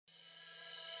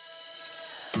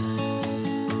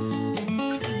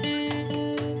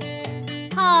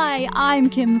Hi, I'm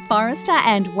Kim Forrester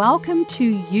and welcome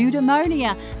to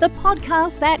Eudaimonia, the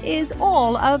podcast that is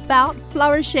all about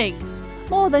flourishing.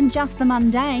 More than just the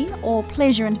mundane or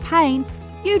pleasure and pain,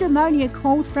 Eudaimonia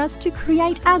calls for us to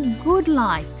create a good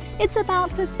life. It's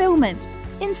about fulfillment,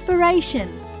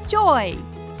 inspiration, joy.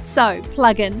 So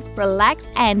plug in, relax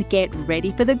and get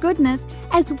ready for the goodness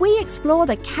as we explore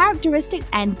the characteristics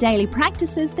and daily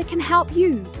practices that can help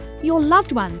you, your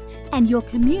loved ones and your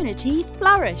community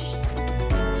flourish.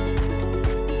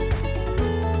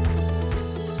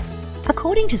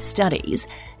 According to studies,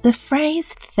 the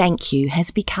phrase thank you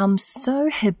has become so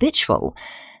habitual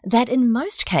that in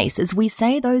most cases we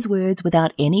say those words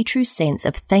without any true sense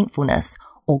of thankfulness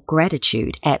or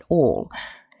gratitude at all.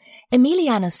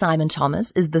 Emiliana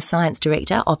Simon-Thomas is the Science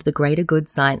Director of the Greater Good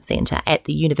Science Center at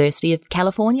the University of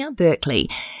California, Berkeley.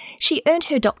 She earned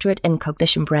her doctorate in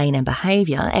cognition, brain and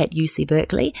behavior at UC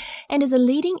Berkeley and is a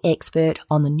leading expert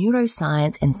on the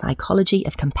neuroscience and psychology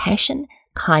of compassion,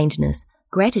 kindness,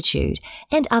 gratitude,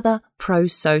 and other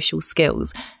pro-social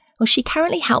skills. Well, she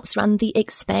currently helps run the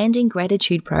Expanding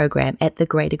Gratitude program at the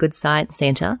Greater Good Science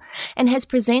Center and has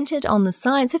presented on the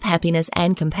science of happiness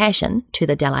and compassion to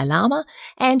the Dalai Lama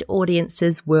and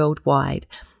audiences worldwide.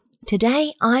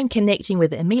 Today, I'm connecting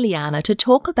with Emiliana to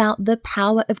talk about the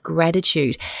power of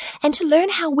gratitude and to learn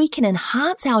how we can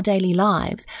enhance our daily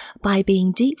lives by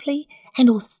being deeply and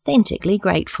authentically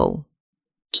grateful.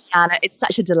 Emiliana, it's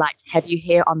such a delight to have you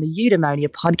here on the Eudaimonia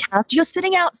podcast. You're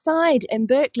sitting outside in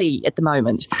Berkeley at the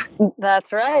moment.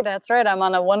 That's right. I'm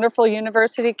on a wonderful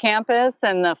university campus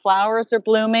and the flowers are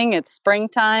blooming. It's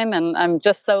springtime and I'm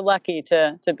just so lucky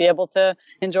to be able to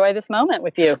enjoy this moment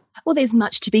with you. Well, there's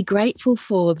much to be grateful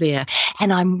for there.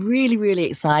 And I'm really, really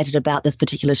excited about this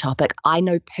particular topic. I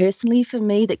know personally for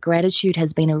me that gratitude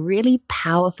has been a really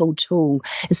powerful tool,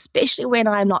 especially when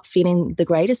I'm not feeling the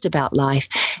greatest about life.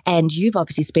 And you've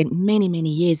obviously spent many, many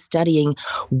years studying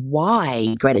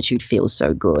why gratitude feels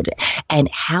so good and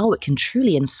how it can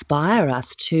truly inspire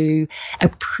us to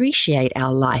appreciate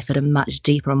our life at a much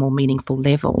deeper and more meaningful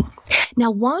level.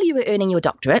 Now, while you were earning your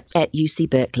doctorate at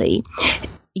UC Berkeley,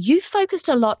 you focused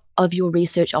a lot of your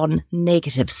research on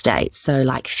negative states, so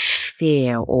like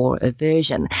fear or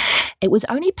aversion. It was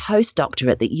only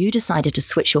post-doctorate that you decided to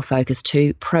switch your focus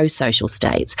to pro-social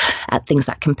states, things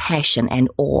like compassion and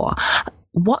awe.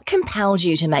 What compelled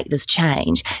you to make this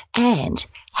change? And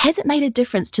has it made a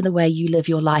difference to the way you live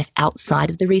your life outside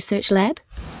of the research lab?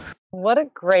 What a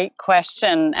great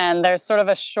question. And there's sort of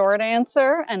a short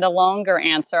answer and a longer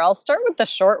answer. I'll start with the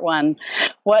short one.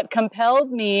 What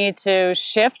compelled me to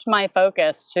shift my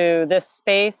focus to this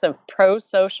space of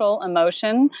pro-social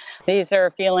emotion, these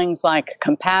are feelings like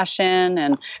compassion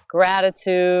and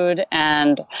gratitude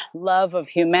and love of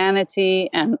humanity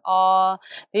and awe.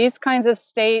 These kinds of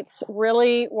states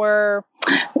really were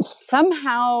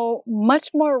somehow much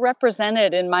more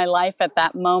represented in my life at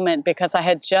that moment because I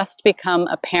had just become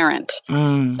a parent.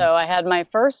 So I had my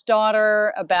first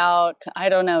daughter about,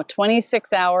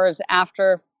 26 hours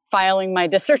after filing my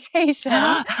dissertation.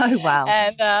 Oh, wow.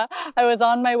 And I was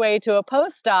on my way to a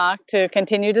postdoc to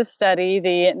continue to study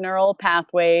the neural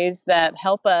pathways that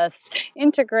help us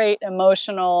integrate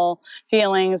emotional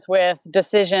feelings with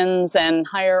decisions and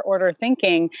higher order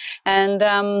thinking.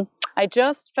 And I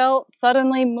just felt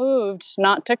suddenly moved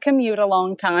not to commute a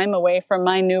long time away from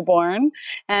my newborn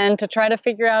and to try to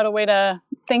figure out a way to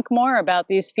think more about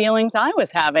these feelings I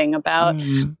was having about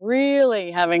really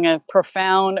having a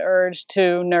profound urge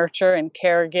to nurture and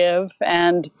care give.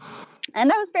 And I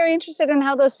was very interested in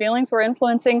how those feelings were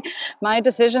influencing my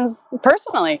decisions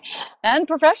personally and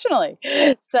professionally.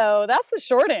 So that's the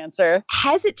short answer.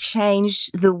 Has it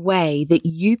changed the way that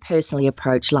you personally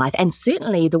approach life and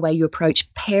certainly the way you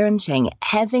approach parenting,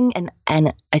 having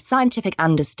a scientific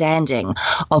understanding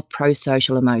of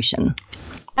pro-social emotion?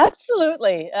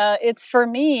 Absolutely. It's for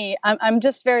me, I'm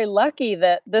just very lucky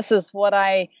that this is what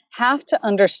I have to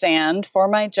understand for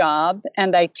my job,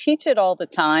 and I teach it all the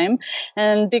time.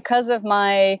 And because of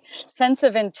my sense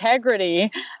of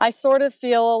integrity, I sort of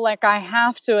feel like I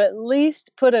have to at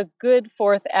least put a good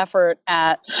forth effort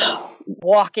at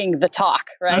walking the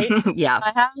talk, right? Yeah.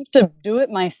 I have to do it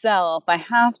myself. I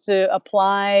have to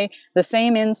apply the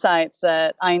same insights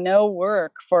that I know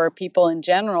work for people in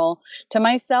general to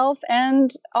myself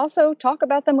and also talk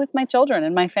about them with my children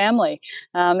and my family.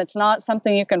 It's not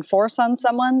something you can force on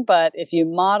someone. person, but if you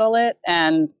model it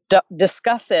and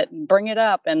discuss it and bring it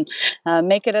up and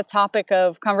make it a topic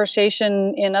of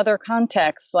conversation in other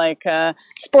contexts, like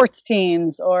sports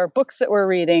teams or books that we're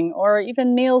reading or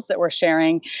even meals that we're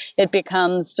sharing, it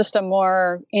becomes just a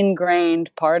more ingrained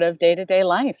part of day-to-day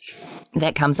life.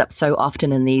 That comes up so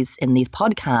often in these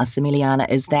podcasts, Emiliana,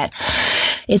 is that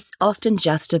it's often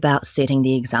just about setting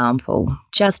the example,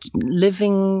 just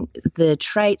living the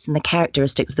traits and the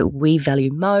characteristics that we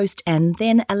value most, and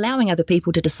then allowing other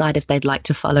people to decide if they'd like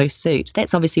to follow suit.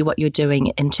 That's obviously what you're doing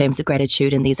in terms of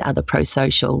gratitude and these other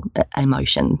pro-social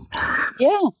emotions.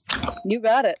 Yeah, you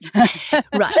got it.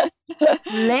 Right.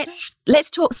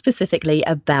 Let's talk specifically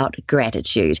about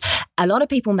gratitude. A lot of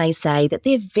people may say that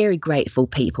they're very grateful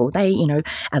people. They,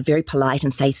 are very polite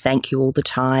and say thank you all the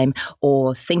time,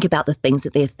 or think about the things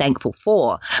that they're thankful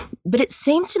for. But it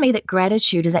seems to me that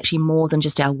gratitude is actually more than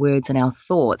just our words and our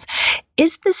thoughts.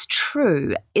 Is this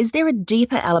true? Is there a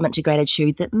deeper element to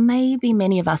gratitude that maybe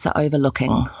many of us are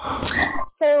overlooking?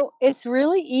 So it's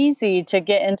really easy to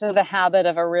get into the habit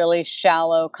of a really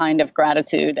shallow kind of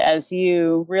gratitude, as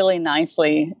you really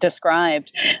nicely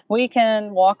described. We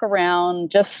can walk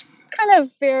around just kind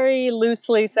of very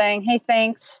loosely saying, hey,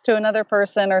 thanks to another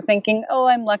person, or thinking, oh,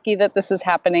 I'm lucky that this is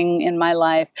happening in my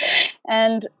life.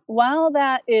 And while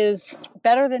that is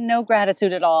better than no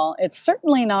gratitude at all, it's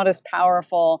certainly not as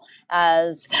powerful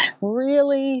as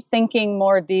really thinking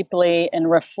more deeply and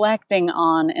reflecting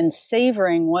on and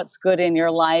savoring what's good in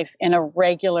your life in a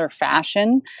regular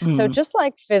fashion. So just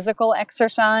like physical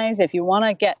exercise, if you want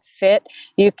to get fit,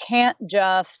 you can't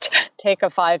just take a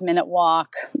 5-minute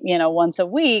walk, once a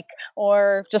week,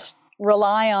 or just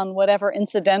rely on whatever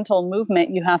incidental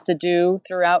movement you have to do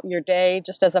throughout your day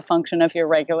just as a function of your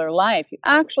regular life. You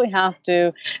actually have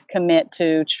to commit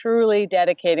to truly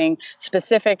dedicating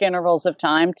specific intervals of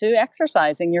time to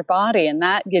exercising your body, and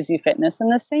that gives you fitness.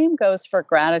 And the same goes for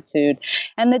gratitude.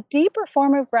 And the deeper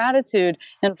form of gratitude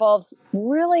involves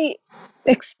really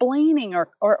explaining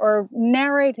or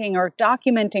narrating or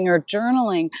documenting or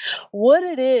journaling what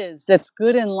it is that's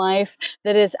good in life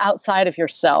that is outside of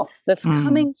yourself, that's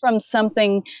coming from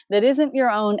something that isn't your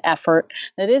own effort,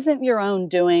 that isn't your own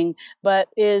doing, but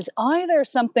is either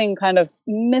something kind of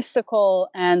mystical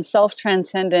and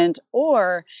self-transcendent,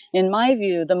 or, in my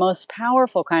view, the most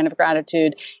powerful kind of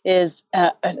gratitude is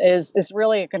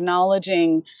really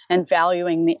acknowledging and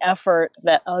valuing the effort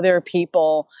that other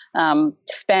people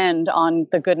spend on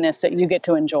the goodness that you get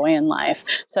to enjoy in life.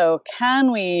 So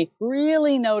can we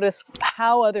really notice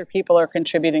how other people are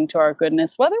contributing to our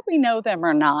goodness, whether we know them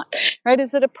or not, right?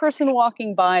 Is it a person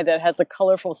walking by that has a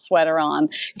colorful sweater on?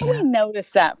 Can we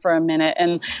notice that for a minute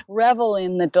and revel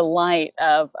in the delight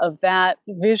of that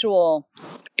visual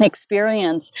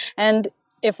experience? And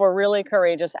if we're really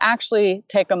courageous, actually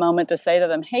take a moment to say to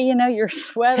them, hey, your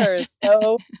sweater is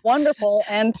so wonderful,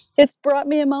 and it's brought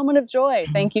me a moment of joy.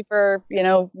 Thank you for,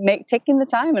 taking the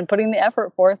time and putting the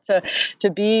effort forth to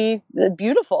be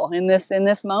beautiful in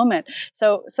this moment.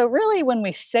 So really, when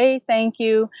we say thank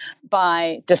you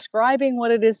by describing what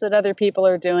it is that other people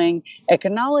are doing,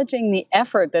 acknowledging the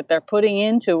effort that they're putting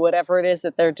into whatever it is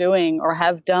that they're doing or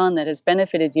have done that has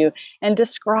benefited you, and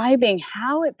describing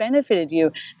how it benefited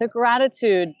you, the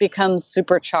gratitude becomes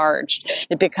supercharged.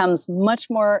 It becomes much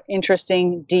more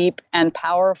interesting, deep, and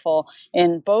powerful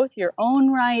in both your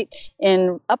own right,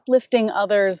 in uplifting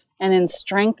others, and in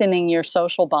strengthening your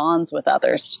social bonds with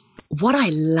others. What I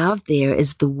love there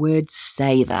is the word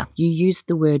savor. You use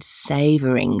the word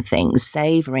savoring things,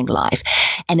 savoring life.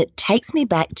 And it takes me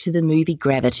back to the movie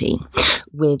Gravity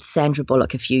with Sandra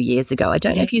Bullock a few years ago. I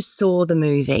don't know if you saw the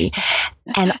movie.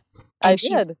 And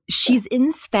she's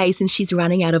in space and she's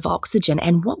running out of oxygen.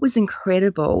 And what was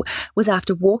incredible was,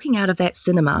 after walking out of that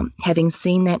cinema, having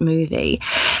seen that movie,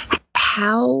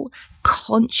 how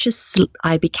conscious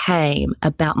I became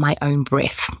about my own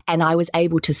breath. And I was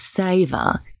able to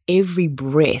savor every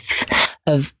breath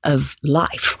of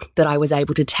life that I was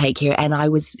able to take here. And I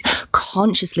was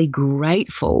consciously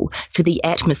grateful for the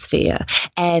atmosphere.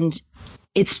 And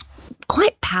it's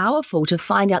quite powerful to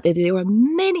find out that there are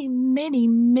many, many,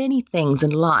 many things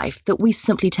in life that we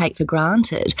simply take for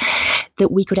granted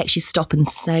that we could actually stop and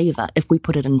savor if we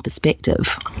put it in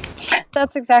perspective.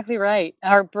 That's exactly right.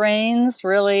 Our brains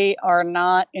really are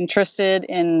not interested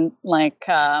in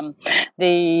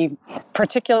the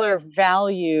particular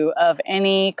value of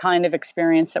any kind of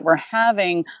experience that we're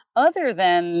having other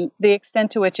than the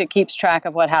extent to which it keeps track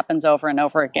of what happens over and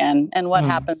over again and what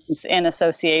happens in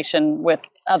association with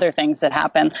other things that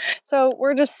happen. So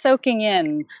we're just soaking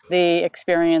in the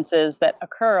experiences that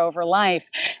occur over life.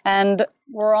 And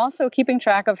we're also keeping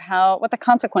track of what the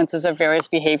consequences of various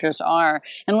behaviors are.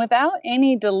 And without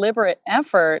any deliberate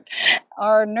effort,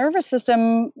 our nervous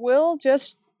system will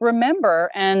just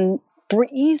remember and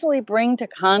easily bring to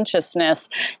consciousness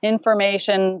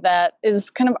information that is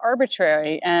kind of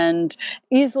arbitrary and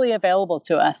easily available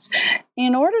to us.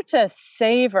 In order to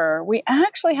savor, we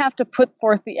actually have to put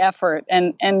forth the effort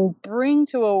and bring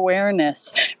to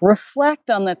awareness,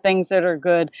 reflect on the things that are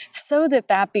good so that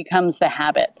that becomes the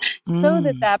habit, so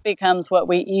that that becomes what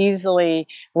we easily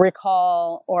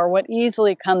recall or what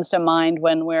easily comes to mind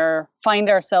when we're find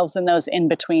ourselves in those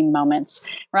in-between moments,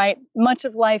 right? Much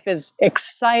of life is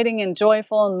exciting and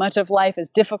joyful, and much of life is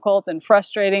difficult and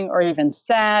frustrating or even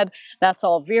sad. That's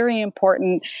all very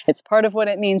important. It's part of what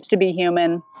it means to be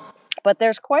human. But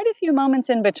there's quite a few moments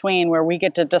in between where we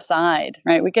get to decide,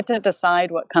 right? We get to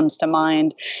decide what comes to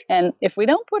mind. And if we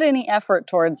don't put any effort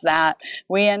towards that,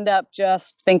 we end up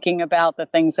just thinking about the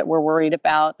things that we're worried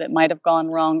about that might have gone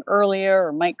wrong earlier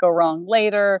or might go wrong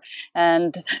later,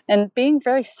 and being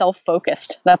very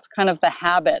self-focused. That's kind of the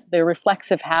habit, the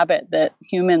reflexive habit that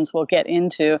humans will get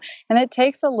into. And it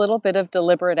takes a little bit of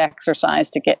deliberate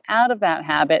exercise to get out of that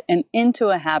habit and into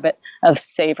a habit of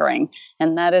savoring.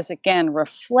 And that is, again,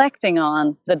 reflecting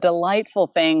on the delightful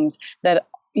things that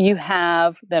you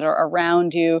have, that are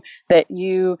around you, that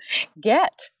you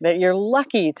get, that you're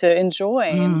lucky to enjoy.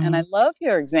 And I love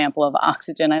your example of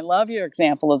oxygen. I love your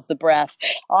example of the breath.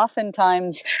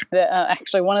 Oftentimes,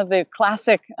 actually, one of the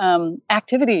classic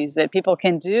activities that people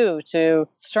can do to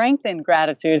strengthen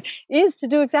gratitude is to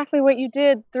do exactly what you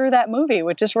did through that movie,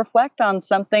 which is reflect on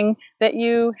something that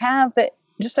you have that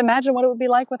just imagine what it would be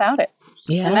like without it.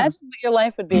 Yeah. Imagine what your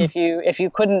life would be if you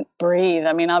couldn't breathe.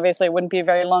 I mean, obviously it wouldn't be a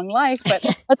very long life, but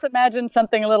let's imagine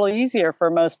something a little easier for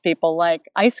most people, like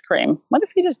ice cream. What if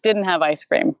you just didn't have ice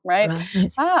cream, right?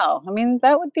 Wow. I mean,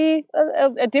 that would be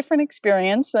a different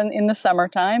experience in the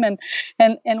summertime.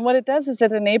 And what it does is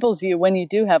it enables you, when you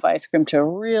do have ice cream, to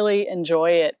really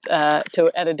enjoy it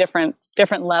at a different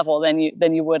level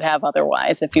than you would have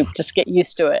otherwise if you just get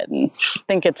used to it and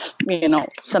think it's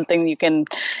something you can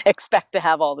expect to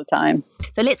have all the time.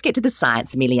 So let's get to the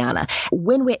science, Emiliana.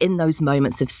 When we're in those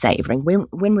moments of savoring, when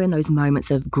we're in those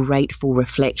moments of grateful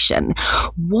reflection,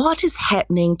 what is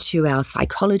happening to our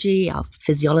psychology, our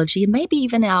physiology, and maybe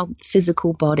even our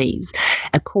physical bodies,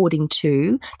 according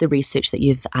to the research that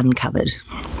you've uncovered?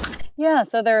 Yeah,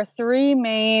 so there are three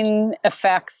main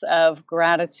effects of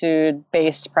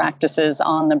gratitude-based practices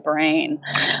on the brain.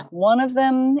 One of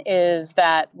them is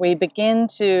that we begin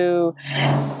to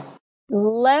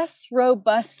less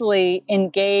robustly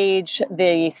engage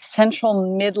the central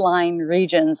midline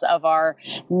regions of our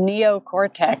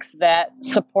neocortex that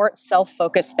support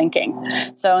self-focused thinking.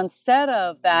 So instead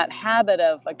of that habit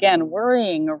of, again,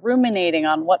 worrying or ruminating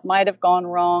on what might have gone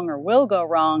wrong or will go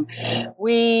wrong,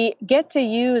 we get to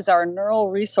use our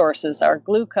neural resources, our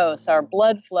glucose, our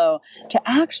blood flow, to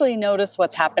actually notice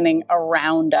what's happening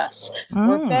around us.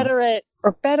 We're better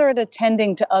at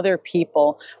attending to other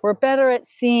people. We're better at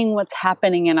seeing what's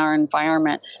happening in our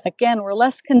environment. Again, we're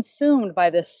less consumed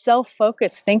by this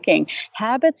self-focused thinking.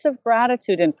 Habits of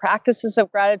gratitude and practices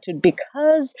of gratitude,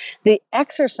 because the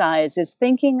exercise is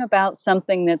thinking about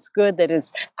something that's good, that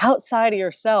is outside of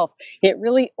yourself, it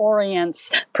really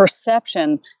orients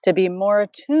perception to be more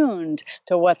attuned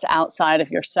to what's outside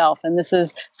of yourself. And this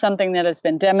is something that has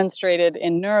been demonstrated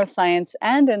in neuroscience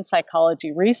and in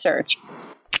psychology research.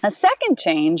 A second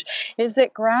change is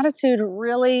that gratitude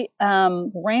really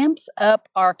ramps up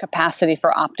our capacity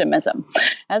for optimism.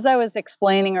 As I was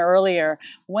explaining earlier,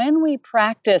 when we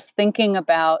practice thinking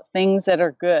about things that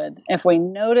are good, if we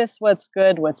notice what's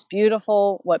good, what's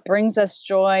beautiful, what brings us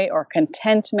joy or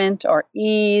contentment or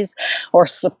ease or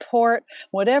support,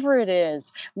 whatever it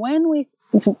is, when we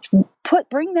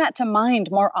bring that to mind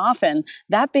more often,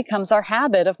 that becomes our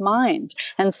habit of mind.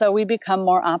 And so we become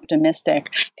more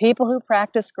optimistic. People who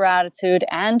practice gratitude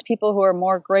and people who are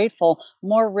more grateful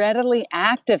more readily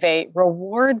activate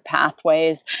reward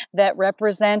pathways that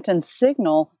represent and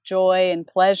signal joy and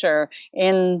pleasure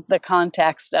in the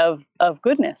context of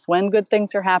goodness. When good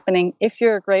things are happening, if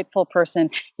you're a grateful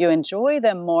person, you enjoy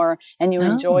them more and you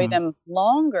enjoy them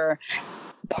longer.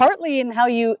 Partly in how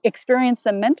you experience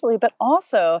them mentally, but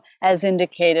also as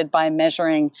indicated by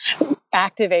measuring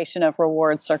activation of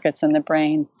reward circuits in the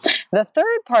brain. The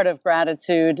third part of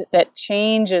gratitude that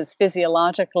changes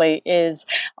physiologically is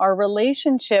our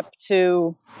relationship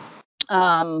to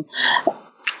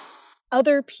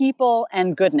other people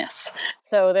and goodness.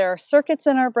 So there are circuits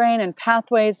in our brain and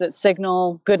pathways that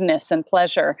signal goodness and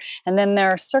pleasure. And then there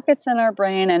are circuits in our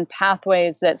brain and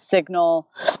pathways that signal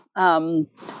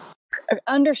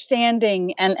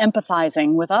understanding and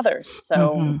empathizing with others.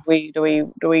 So do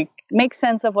we make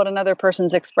sense of what another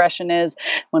person's expression is?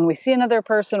 When we see another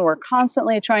person, we're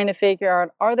constantly trying to figure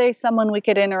out, are they someone we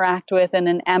could interact with in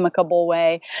an amicable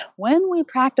way? When we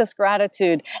practice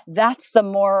gratitude, that's the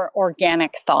more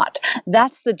organic thought.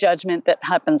 That's the judgment that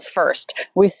happens first.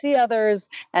 We see others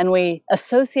and we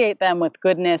associate them with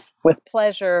goodness, with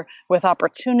pleasure, with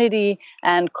opportunity,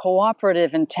 and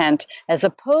cooperative intent, as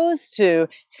opposed to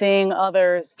seeing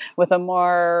others with a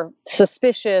more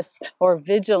suspicious or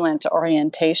vigilant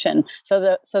orientation. So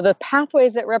the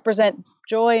pathways that represent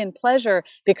joy and pleasure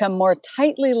become more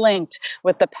tightly linked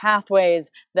with the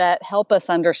pathways that help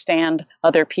us understand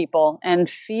other people and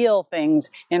feel things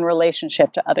in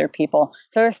relationship to other people.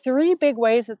 So there are three big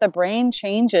ways that the brain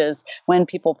changes when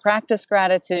people practice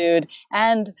gratitude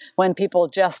and when people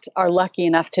just are lucky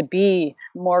enough to be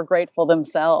more grateful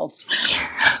themselves.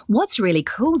 What's really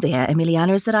cool there,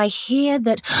 Emiliana, is that I hear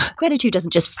that gratitude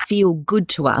doesn't just feel good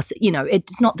to us. You know,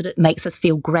 it's not that it makes us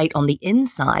feel great on the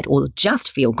inside or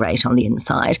just feel great on the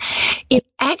inside. It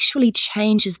actually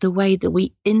changes the way that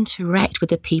we interact with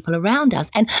the people around us.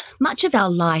 And much of our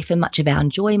life and much of our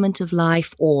enjoyment of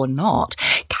life or not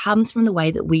comes from the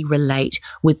way that we relate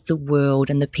with the world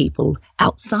and the people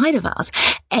outside of us.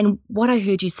 And what I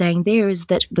heard you saying there is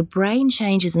that the brain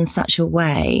changes in such a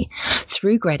way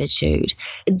through gratitude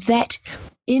that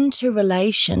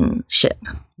interrelationship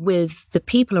with the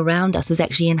people around us is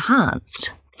actually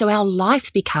enhanced. So our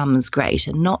life becomes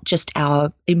greater, not just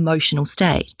our emotional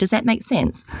state. Does that make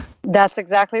sense? That's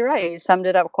exactly right. You summed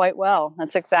it up quite well.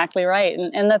 That's exactly right.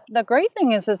 And the great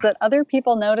thing is that other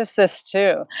people notice this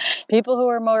too. People who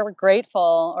are more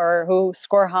grateful or who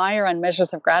score higher on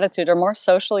measures of gratitude are more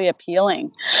socially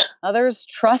appealing. Others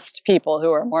trust people who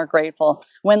are more grateful.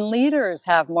 When leaders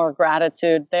have more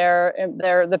gratitude, they're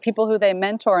the people who they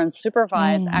mentor and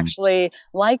supervise actually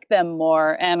like them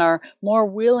more and are more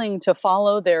willing to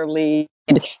follow their lead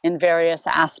in various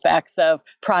aspects of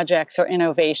projects or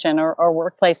innovation or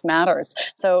workplace matters.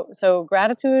 So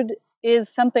gratitude is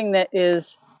something that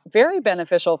is very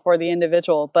beneficial for the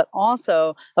individual, but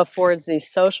also affords these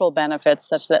social benefits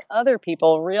such that other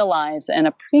people realize and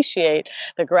appreciate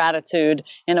the gratitude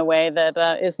in a way that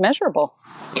is measurable.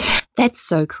 That's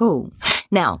so cool.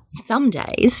 Now, some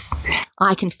days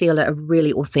I can feel a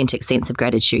really authentic sense of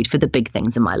gratitude for the big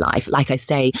things in my life. Like I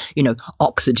say, you know,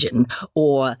 oxygen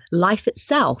or life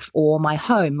itself or my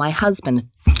home, my husband.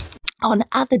 On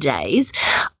other days,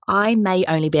 I may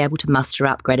only be able to muster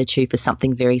up gratitude for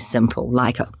something very simple,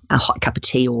 like a hot cup of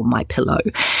tea or my pillow.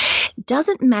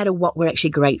 Doesn't matter what we're actually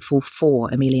grateful for,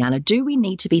 Emiliana. Do we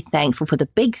need to be thankful for the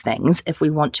big things if we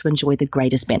want to enjoy the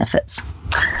greatest benefits?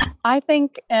 I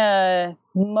think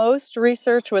most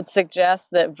research would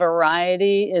suggest that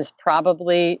variety is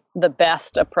probably the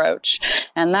best approach.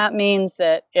 And that means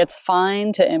that it's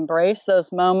fine to embrace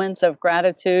those moments of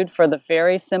gratitude for the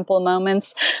very simple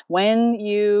moments when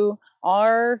you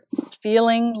are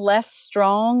feeling less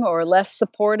strong or less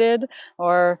supported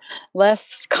or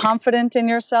less confident in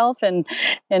yourself, and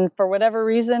for whatever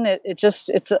reason it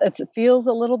feels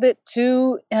a little bit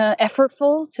too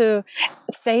effortful to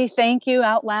say thank you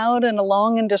out loud in a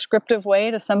long and descriptive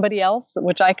way to somebody else,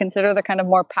 which I consider the kind of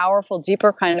more powerful,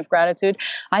 deeper kind of gratitude.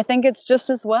 I think it's just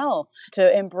as well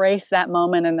to embrace that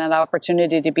moment and that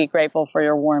opportunity to be grateful for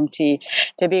your warm tea,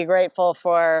 to be grateful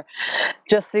for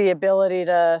just the ability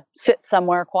to sit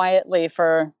somewhere quietly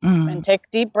and take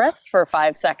deep breaths for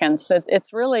 5 seconds.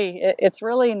 It's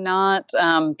really not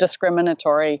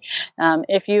discriminatory.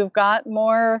 If you've got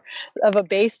more of a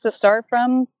base to start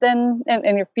from, then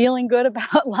and you're feeling good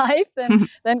about life,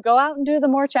 then go out and do the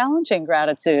more challenging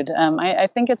gratitude. I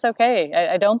think it's okay.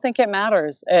 I don't think it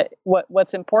matters.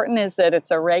 What's important is that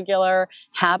it's a regular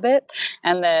habit,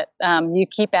 and that you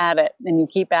keep at it, and you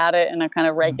keep at it in a kind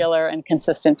of regular and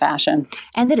consistent fashion.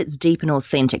 And that it's deep and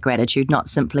authentic gratitude, not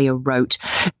simply a rote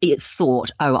thought,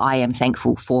 oh, I am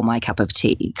thankful for my cup of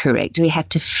tea, correct? We have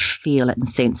to feel it and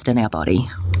sense it in our body.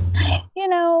 You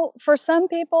know, for some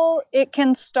people, it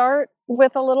can start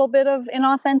with a little bit of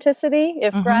inauthenticity.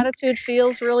 If gratitude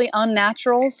feels really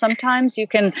unnatural, sometimes you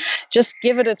can just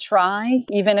give it a try,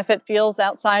 even if it feels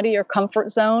outside of your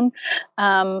comfort zone.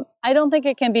 I don't think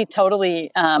it can be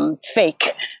totally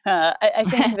fake. I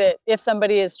think that if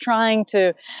somebody is trying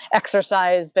to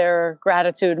exercise their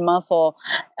gratitude muscle,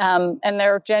 and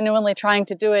they're genuinely trying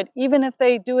to do it, even if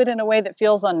they do it in a way that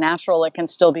feels unnatural, it can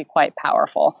still be quite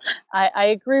powerful. I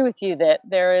agree with you that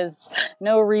there is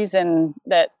no reason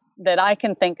that I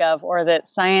can think of, or that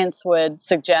science would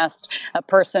suggest a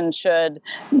person should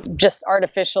just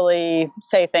artificially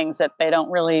say things that they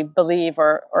don't really believe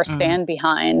or stand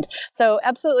behind. So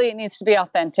absolutely, it needs to be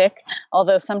authentic,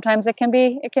 although sometimes it can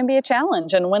be a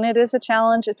challenge. And when it is a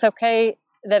challenge, it's okay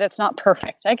that it's not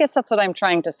perfect. I guess that's what I'm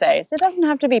trying to say. Is it doesn't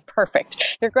have to be perfect.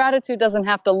 Your gratitude doesn't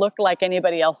have to look like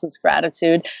anybody else's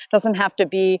gratitude. It doesn't have to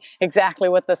be exactly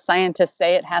what the scientists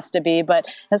say it has to be. But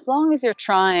as long as you're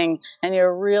trying and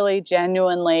you're really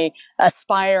genuinely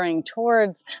aspiring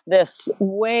towards this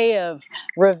way of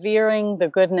revering the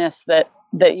goodness that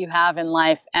you have in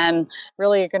life, and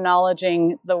really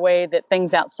acknowledging the way that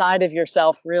things outside of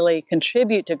yourself really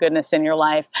contribute to goodness in your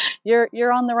life,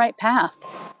 you're on the right path.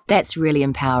 That's really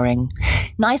empowering.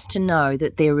 Nice to know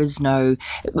that there is no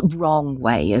wrong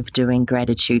way of doing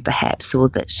gratitude, perhaps, or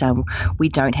that we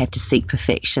don't have to seek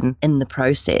perfection in the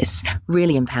process.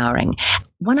 Really empowering.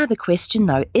 One other question,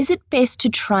 though, is it best to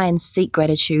try and seek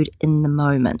gratitude in the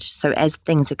moment? So as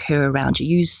things occur around you,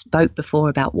 you spoke before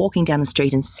about walking down the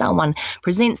street and someone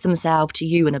presents themselves to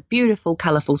you in a beautiful,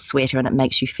 colourful sweater and it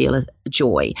makes you feel a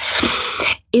joy.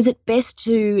 Is it best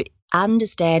to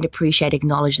understand, appreciate,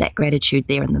 acknowledge that gratitude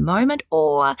there in the moment,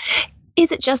 or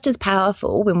is it just as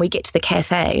powerful when we get to the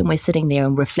cafe and we're sitting there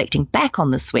and reflecting back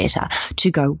on the sweater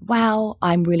to go, wow,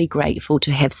 I'm really grateful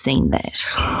to have seen that?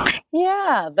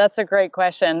 Yeah, that's a great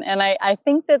question. And I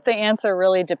think that the answer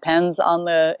really depends on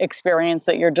the experience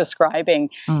that you're describing.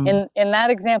 In that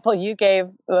example you gave,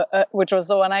 which was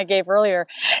the one I gave earlier,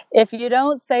 if you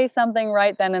don't say something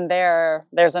right then and there,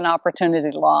 there's an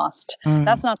opportunity lost.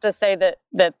 That's not to say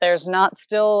that there's not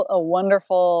still a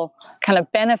wonderful kind of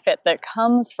benefit that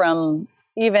comes from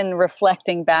even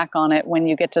reflecting back on it when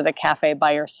you get to the cafe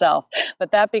by yourself.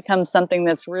 But that becomes something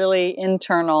that's really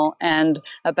internal and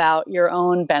about your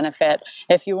own benefit.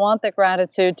 If you want the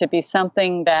gratitude to be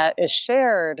something that is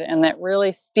shared and that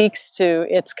really speaks to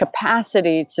its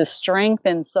capacity to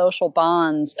strengthen social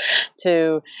bonds,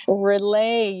 to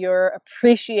relay your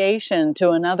appreciation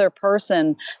to another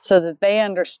person so that they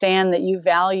understand that you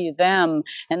value them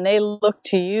and they look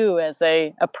to you as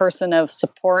a person of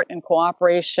support and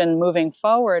cooperation moving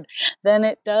forward, then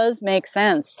it does make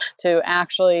sense to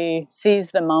actually seize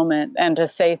the moment and to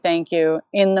say thank you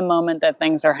in the moment that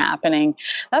things are happening.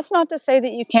 That's not to say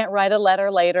that you can't write a letter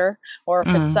later, or if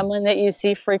it's someone that you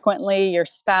see frequently, your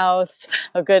spouse,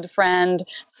 a good friend.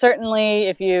 Certainly,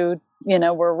 if you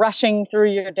were rushing through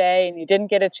your day and you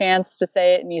didn't get a chance to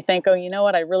say it and you think, oh, you know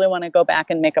what, I really want to go back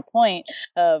and make a point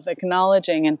of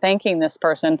acknowledging and thanking this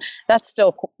person, that's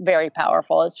still very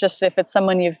powerful. It's just if it's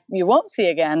someone you won't see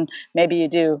again, maybe you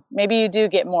do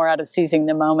get more out of seizing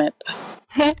the moment.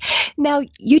 Now,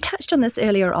 you touched on this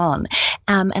earlier on,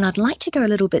 and I'd like to go a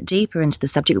little bit deeper into the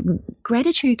subject.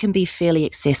 Gratitude can be fairly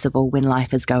accessible when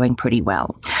life is going pretty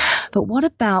well. But what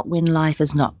about when life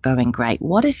is not going great?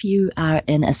 What if you are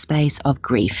in a space of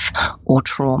grief or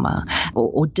trauma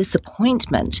or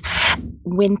disappointment?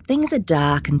 When things are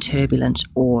dark and turbulent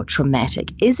or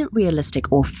traumatic, is it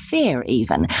realistic or fair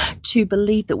even to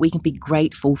believe that we can be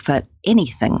grateful for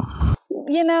anything?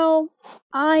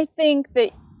 I think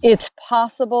that it's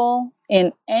possible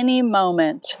in any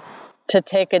moment to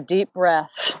take a deep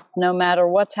breath, no matter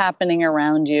what's happening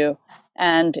around you.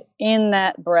 And in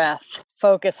that breath,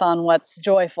 focus on what's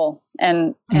joyful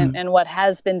and what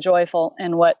has been joyful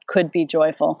and what could be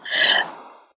joyful.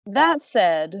 That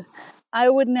said, I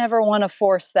would never want to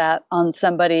force that on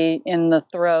somebody in the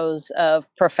throes of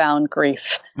profound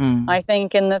grief. I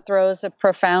think in the throes of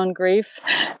profound grief,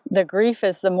 the grief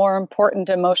is the more important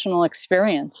emotional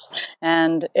experience.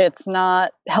 And it's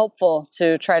not helpful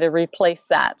to try to replace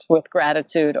that with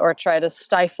gratitude or try to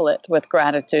stifle it with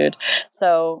gratitude.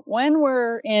 So when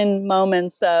we're in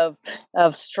moments of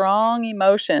strong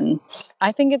emotion,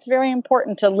 I think it's very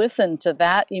important to listen to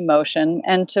that emotion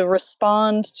and to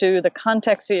respond to the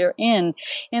context that you're in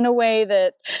a way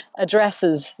that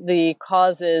addresses the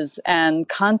causes and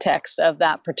context of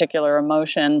that particular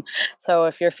emotion. So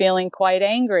if you're feeling quite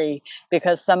angry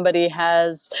because somebody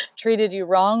has treated you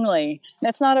wrongly,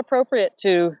 it's not appropriate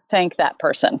to thank that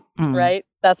person, right?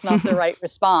 That's not the right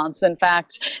response. In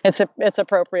fact, it's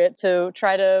appropriate to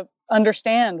try to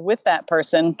understand with that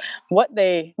person what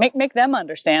they make them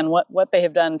understand what they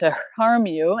have done to harm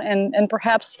you, and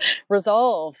perhaps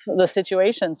resolve the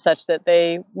situation such that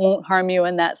they won't harm you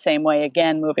in that same way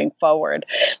again moving forward.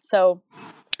 So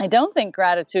I don't think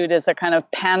gratitude is a kind of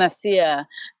panacea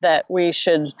that we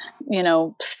should,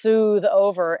 soothe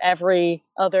over every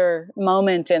other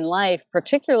moment in life,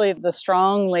 particularly the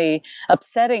strongly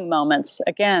upsetting moments.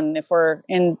 Again, if we're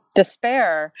in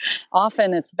despair,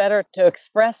 often it's better to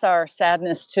express our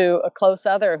sadness to a close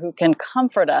other who can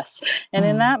comfort us. And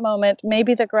in that moment,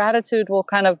 maybe the gratitude will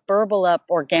kind of burble up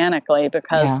organically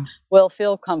because we'll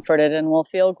feel comforted and we'll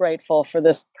feel grateful for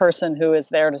this person who is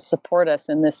there to support us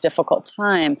in this difficult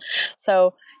time.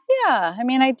 So, yeah, I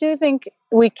mean, I do think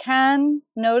we can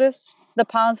notice the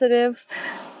positive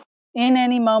in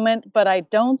any moment, but I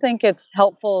don't think it's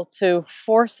helpful to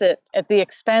force it at the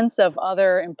expense of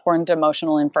other important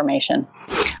emotional information.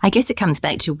 I guess it comes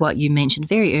back to what you mentioned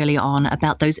very early on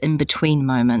about those in-between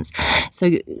moments.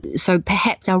 So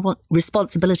perhaps our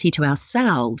responsibility to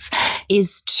ourselves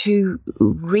is to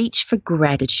reach for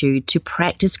gratitude, to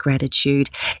practice gratitude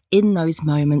in those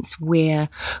moments where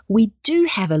we do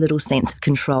have a little sense of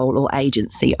control or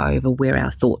agency over where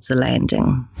our thoughts are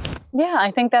landing. Yeah,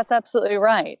 I think that's absolutely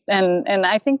right. And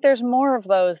I think there's more of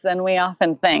those than we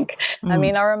often think. I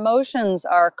mean, our emotions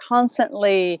are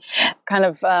constantly kind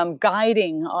of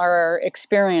guiding our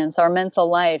experience, our mental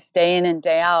life, day in and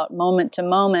day out, moment to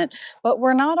moment, but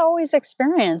we're not always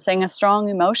experiencing a strong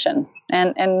emotion.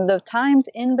 And the times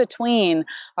in between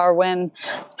are when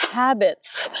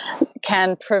habits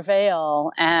can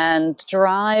prevail and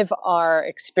drive our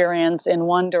experience in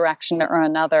one direction or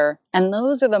another. And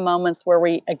those are the moments where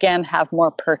we, again, have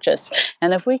more purchase.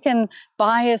 And if we can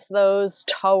bias those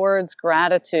towards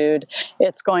gratitude,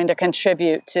 it's going to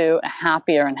contribute to a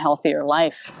happier and healthier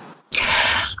life.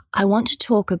 I want to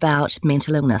talk about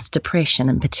mental illness, depression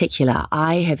in particular.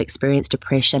 I have experienced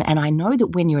depression, and I know that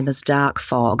when you're in this dark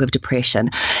fog of depression,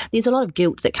 there's a lot of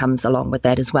guilt that comes along with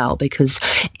that as well, because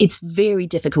it's very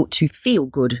difficult to feel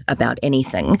good about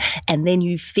anything, and then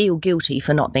you feel guilty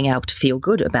for not being able to feel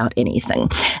good about anything.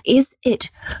 Is it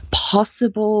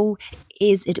possible?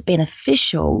 Is it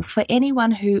beneficial for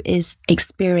anyone who is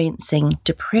experiencing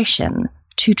depression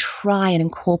to try and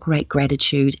incorporate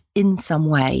gratitude in some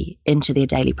way into their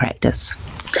daily practice?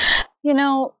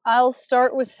 I'll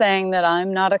start with saying that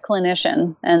I'm not a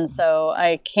clinician, and so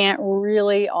I can't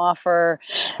really offer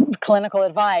clinical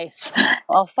advice.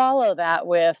 I'll follow that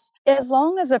with, as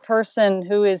long as a person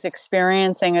who is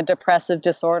experiencing a depressive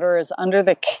disorder is under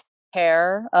the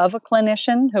care of a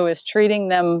clinician who is treating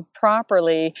them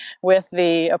properly with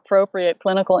the appropriate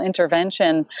clinical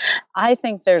intervention, I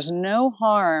think there's no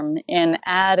harm in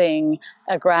adding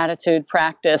a gratitude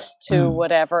practice to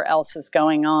whatever else is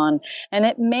going on. And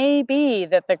it may be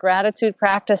that the gratitude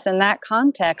practice in that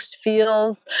context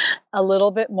feels a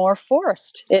little bit more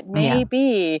forced. It may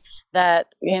be that,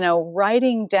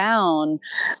 writing down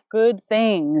good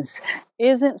things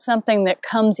isn't something that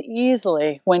comes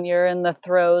easily when you're in the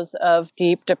throes of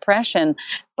deep depression.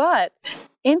 But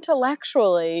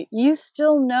intellectually, you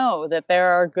still know that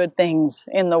there are good things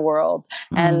in the world,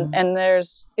 and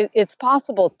it's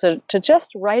possible to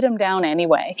just write them down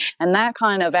anyway. And that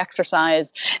kind of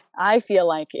exercise, I feel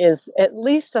like, is at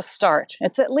least a start.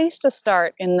 It's at least a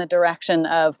start in the direction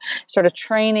of sort of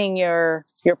training your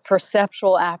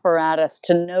perceptual apparatus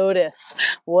to notice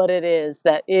what it is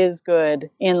that is good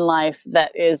in life,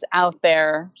 that is out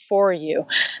there for you.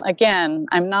 Again,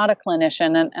 I'm not a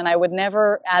clinician, and I would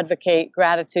never advocate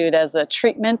gratitude as a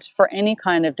treatment for any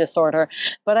kind of disorder,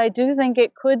 but I do think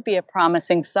it could be a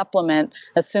promising supplement,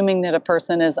 assuming that a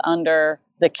person is under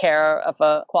the care of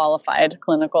a qualified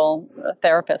clinical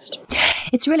therapist.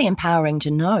 It's really empowering to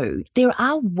know there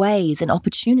are ways and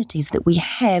opportunities that we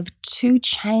have to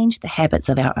change the habits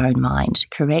of our own mind,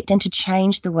 correct? And to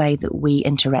change the way that we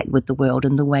interact with the world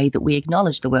and the way that we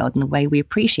acknowledge the world and the way we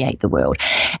appreciate the world.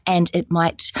 And it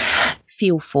might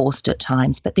feel forced at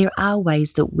times, but there are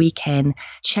ways that we can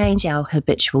change our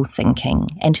habitual thinking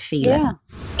and feeling.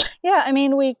 Yeah, I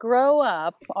mean, we grow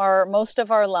up most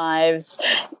of our lives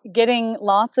getting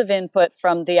lots of input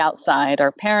from the outside.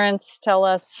 Our parents tell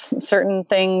us certain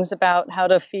things about how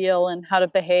to feel and how to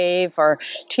behave. Our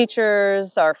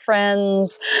teachers, our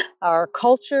friends, our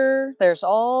culture. There's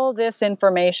all this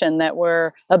information that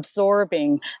we're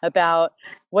absorbing about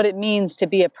what it means to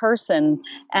be a person,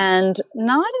 and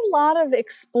not a lot of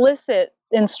explicit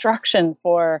instruction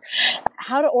for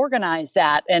how to organize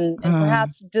that and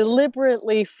perhaps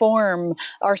deliberately form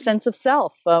our sense of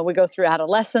self. We go through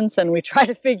adolescence and we try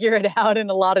to figure it out in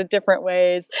a lot of different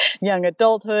ways. Young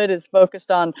adulthood is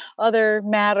focused on other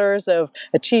matters of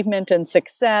achievement and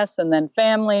success, and then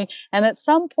family. And at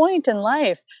some point in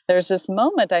life, there's this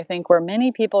moment, I think, where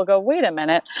many people go, wait a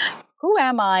minute, who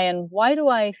am I and why do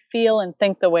I feel and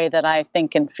think the way that I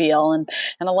think and feel? And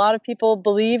a lot of people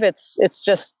believe it's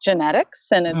just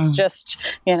genetics and it's just,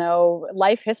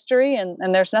 life history and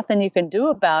there's nothing you can do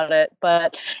about it.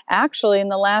 But actually, in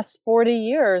the last 40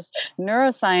 years,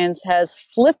 neuroscience has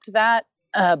flipped that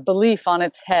belief on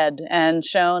its head and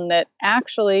shown that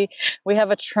actually we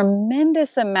have a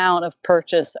tremendous amount of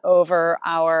purchase over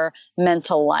our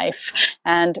mental life.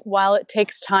 And while it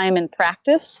takes time and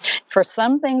practice, for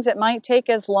some things it might take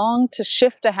as long to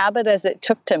shift a habit as it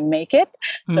took to make it.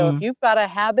 So if you've got a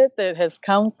habit that has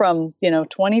come from,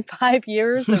 25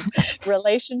 years of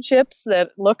relationships that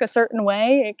look a certain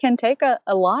way, it can take a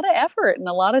lot of effort and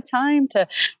a lot of time to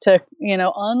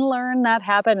unlearn that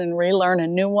habit and relearn a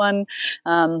new one.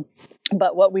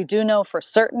 But what we do know for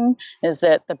certain is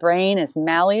that the brain is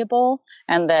malleable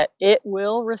and that it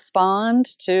will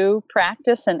respond to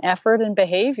practice and effort and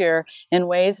behavior in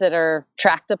ways that are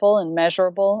tractable and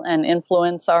measurable and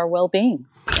influence our well-being.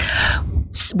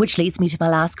 Which leads me to my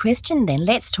last question then.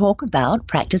 Let's talk about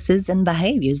practices and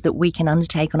behaviors that we can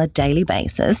undertake on a daily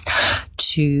basis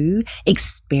to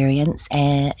experience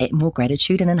more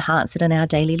gratitude and enhance it in our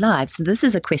daily lives. So this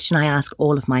is a question I ask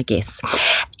all of my guests.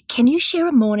 Can you share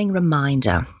a morning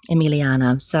reminder,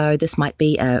 Emiliana? So this might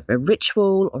be a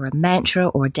ritual or a mantra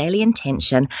or a daily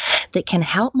intention that can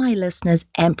help my listeners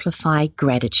amplify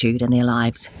gratitude in their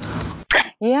lives.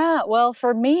 Yeah, well,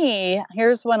 for me,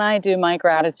 here's when I do my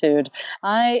gratitude.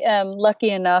 I am lucky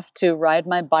enough to ride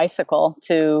my bicycle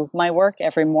to my work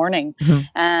every morning.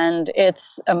 And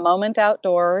it's a moment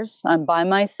outdoors. I'm by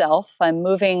myself. I'm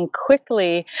moving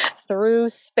quickly through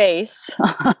space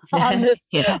on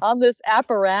this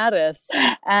apparatus.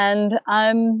 And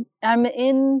I'm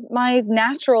in my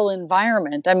natural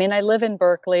environment. I mean, I live in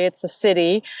Berkeley. It's a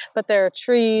city, but there are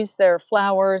trees, there are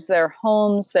flowers, there are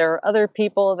homes, there are other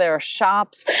people, there are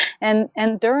shops. And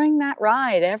during that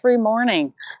ride every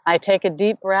morning, I take a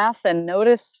deep breath and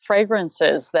notice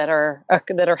fragrances that are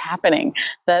happening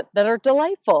that are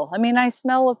delightful. I mean, I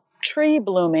smell a tree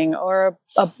blooming or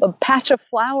a patch of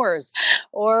flowers,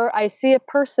 or I see a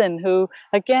person who,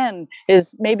 again,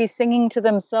 is maybe singing to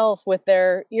themselves with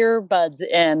their earbuds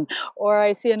in, or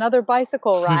I see another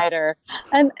bicycle rider.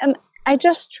 And I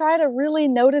just try to really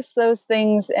notice those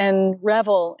things and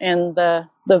revel in the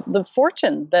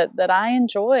fortune that I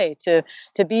enjoy to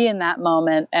be in that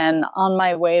moment and on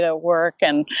my way to work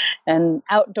and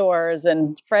outdoors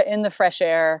and in the fresh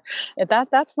air.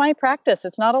 That's my practice.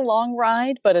 It's not a long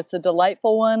ride, but it's a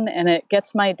delightful one, and it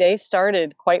gets my day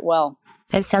started quite well.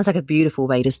 That sounds like a beautiful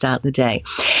way to start the day.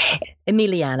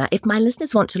 Emiliana, if my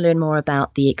listeners want to learn more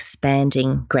about the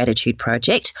Expanding Gratitude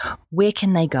Project, where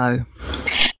can they go?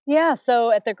 Yeah,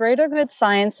 so at the Greater Good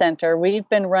Science Center, we've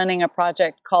been running a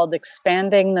project called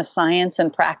Expanding the Science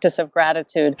and Practice of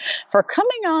Gratitude for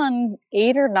coming on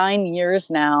 8 or 9 years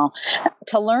now.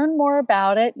 To learn more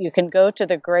about it, you can go to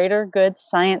the Greater Good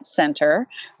Science Center,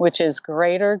 which is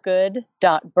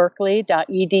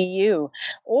greatergood.berkeley.edu,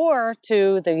 or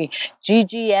to the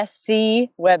GGSC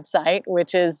website,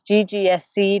 which is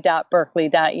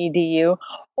ggsc.berkeley.edu.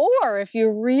 Or if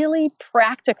you're really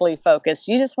practically focused,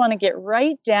 you just want to get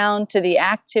right down to the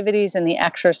activities and the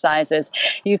exercises,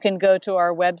 you can go to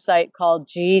our website called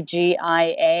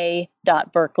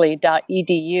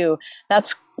ggia.berkeley.edu.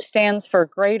 That stands for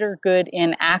Greater Good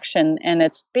in Action, and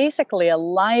it's basically a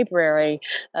library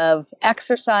of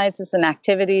exercises and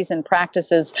activities and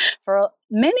practices for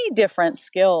many different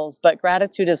skills, but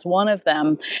gratitude is one of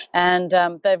them. And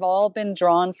they've all been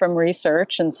drawn from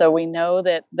research, and so we know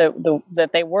that that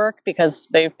they work because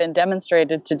they've been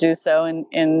demonstrated to do so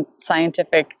in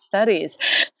scientific studies.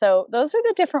 So those are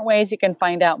the different ways you can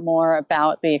find out more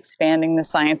about the Expanding the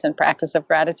Science and Practice of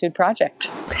Gratitude project.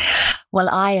 Well,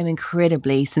 I am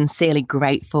incredibly, sincerely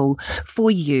grateful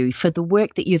for you, for the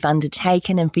work that you've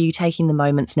undertaken, and for you taking the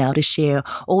moments now to share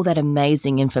all that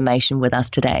amazing information with us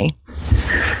today.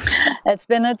 It's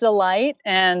been a delight,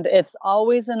 and it's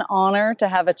always an honor to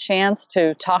have a chance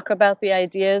to talk about the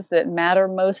ideas that matter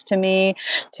most to me,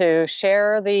 to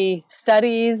share the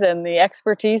studies and the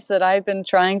expertise that I've been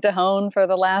trying to hone for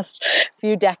the last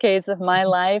few decades of my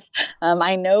life.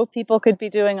 I know people could be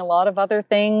doing a lot of other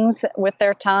things with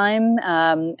their time,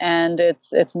 and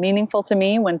it's meaningful to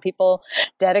me when people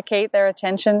dedicate their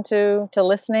attention to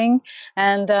listening.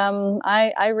 And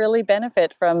I really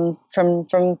benefit from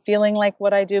feeling like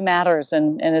what I do matters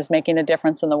and is making a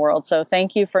difference in the world. So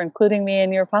thank you for including me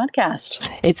in your podcast.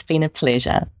 It's been a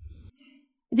pleasure.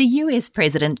 The US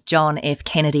President John F.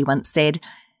 Kennedy once said,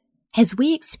 "As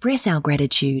we express our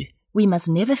gratitude, we must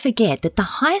never forget that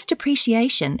the highest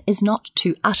appreciation is not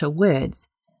to utter words,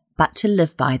 but to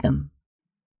live by them."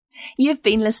 You've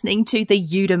been listening to the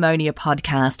Eudaimonia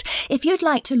podcast. If you'd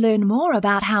like to learn more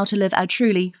about how to live a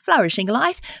truly flourishing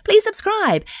life, please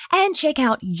subscribe and check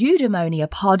out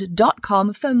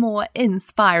eudaimoniapod.com for more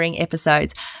inspiring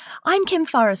episodes. I'm Kim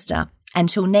Forrester.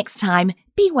 Until next time,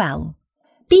 be well,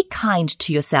 be kind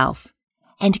to yourself,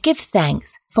 and give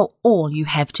thanks for all you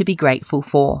have to be grateful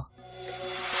for.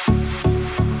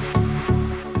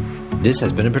 This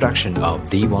has been a production of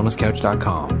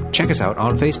TheWellnessCouch.com. Check us out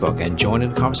on Facebook and join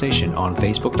in the conversation on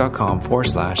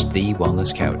Facebook.com/The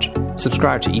Wellness Couch.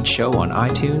 Subscribe to each show on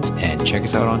iTunes and check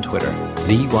us out on Twitter.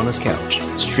 The Wellness Couch,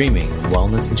 streaming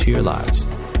wellness into your lives.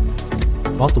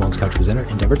 Whilst the Wellness Couch presenter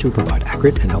endeavor to provide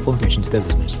accurate and helpful information to their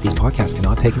listeners, these podcasts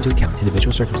cannot take into account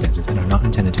individual circumstances and are not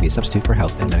intended to be a substitute for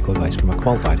health and medical advice from a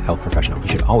qualified health professional. You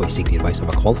should always seek the advice of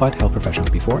a qualified health professional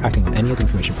before acting on any of the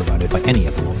information provided by any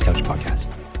of the Wellness Couch podcasts.